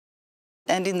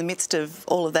And in the midst of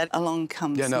all of that, along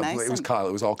comes Maison. It was Kyle.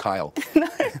 It was all Kyle. No,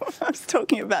 I was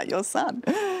talking about your son.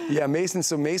 Yeah, Mason.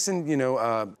 So Mason, you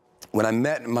know, when I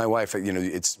met my wife, you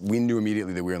know, we knew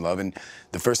immediately that we were in love. And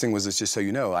the first thing was, just so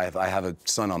you know, I have a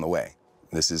son on the way.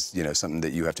 This is, you know, something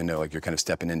that you have to know, like you're kind of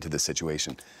stepping into the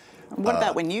situation. What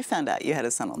about when you found out you had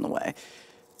a son on the way?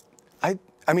 I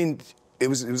mean, it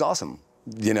was awesome,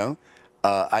 you know.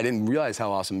 I didn't realize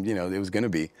how awesome, you know, it was going to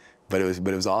be, but it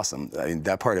was awesome. I mean,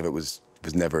 that part of it was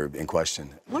never in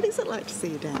question. What is it like to see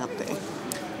your dad up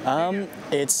there?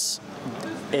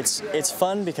 It's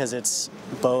fun because it's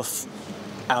both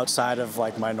outside of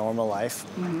like my normal life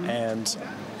and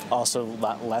also a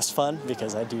lot less fun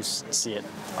because I do see it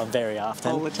very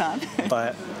often. All the time.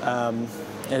 But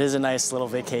it is a nice little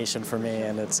vacation for me,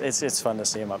 and it's fun to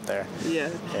see him up there. Yeah.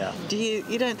 Yeah.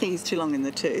 You don't think he's too long in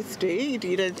the tooth, do you?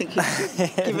 You don't think he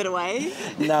should give it away?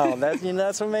 No,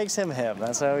 that's what makes him him.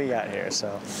 That's how he got here.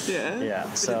 So. Yeah. Yeah.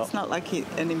 But so it's not like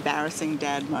an embarrassing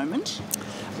dad moment.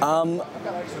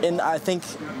 I think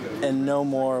in no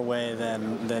more way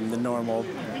than the normal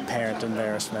parent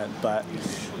embarrassment, but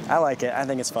I like it. I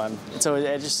think it's fun. So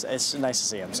it's nice to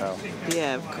see him. So.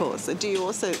 Yeah, of course. Do you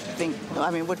also think?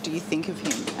 I mean, what do you think of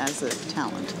him as a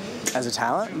talent? As a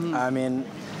talent, I mean,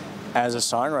 as a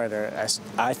songwriter,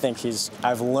 I think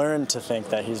I've learned to think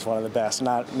that he's one of the best.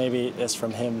 Not maybe it's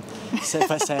from him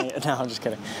by saying it. No, I'm just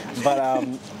kidding.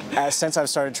 But since I've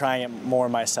started trying it more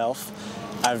myself,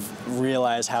 I've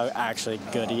realized how actually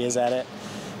good he is at it,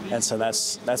 and so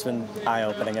that's been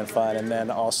eye-opening and fun. And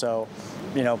then also,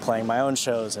 you know, playing my own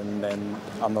shows and then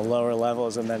on the lower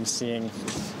levels, and then seeing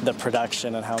the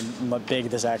production and how big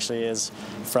this actually is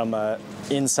from a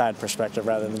inside perspective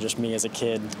rather than just me as a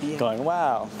kid going,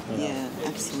 wow. You know. Yeah,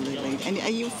 absolutely. And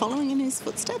are you following in his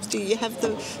footsteps? Do you have the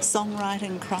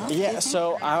songwriting craft? Yeah,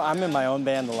 so I'm in my own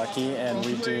band, The Lucky, and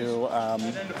we do,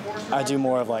 I do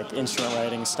more of like instrument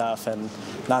writing stuff and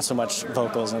not so much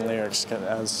vocals and lyrics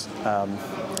as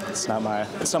it's not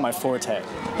my forte.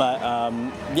 But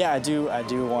yeah, I do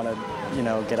want to, you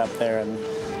know, get up there and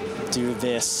do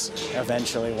this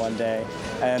eventually one day.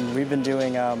 And we've been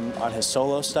doing on his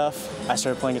solo stuff. I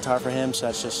started playing guitar for him,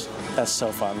 so that's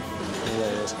so fun. It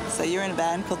really is. So you're in a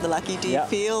band called The Lucky. Do you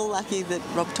feel lucky that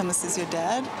Rob Thomas is your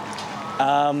dad?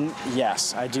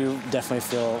 Yes, I do definitely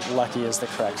feel lucky is the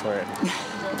correct word.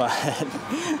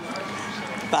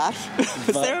 But?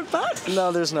 Is there a but?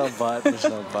 No, there's no but. There's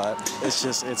no but.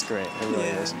 It's great. It really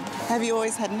is. Have you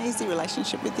always had an easy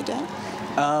relationship with your dad?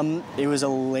 It was a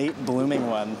late blooming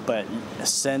one, but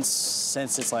since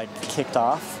it's like kicked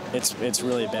off, it's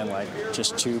really been like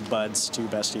just two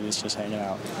besties just hanging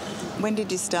out. When did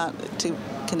you start to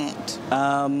connect?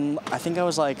 I think I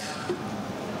was like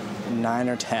 9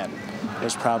 or 10. It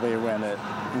was probably when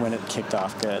it kicked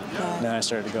off good. Right. And then I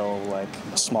started to go like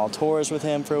small tours with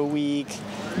him for a week.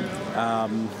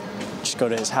 Just go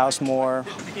to his house more,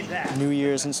 New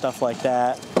Year's and stuff like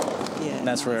that. Yeah, and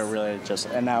that's where it really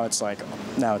and now it's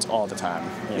all the time.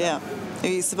 You know? Yeah.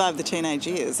 If you survive the teenage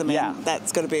years, I mean,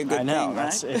 that's got to be a good thing,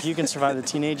 right? I know. If you can survive the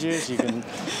teenage years, you can.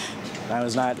 That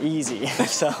was not easy,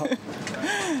 so.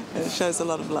 It shows a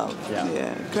lot of love. Yeah.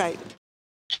 Yeah, great.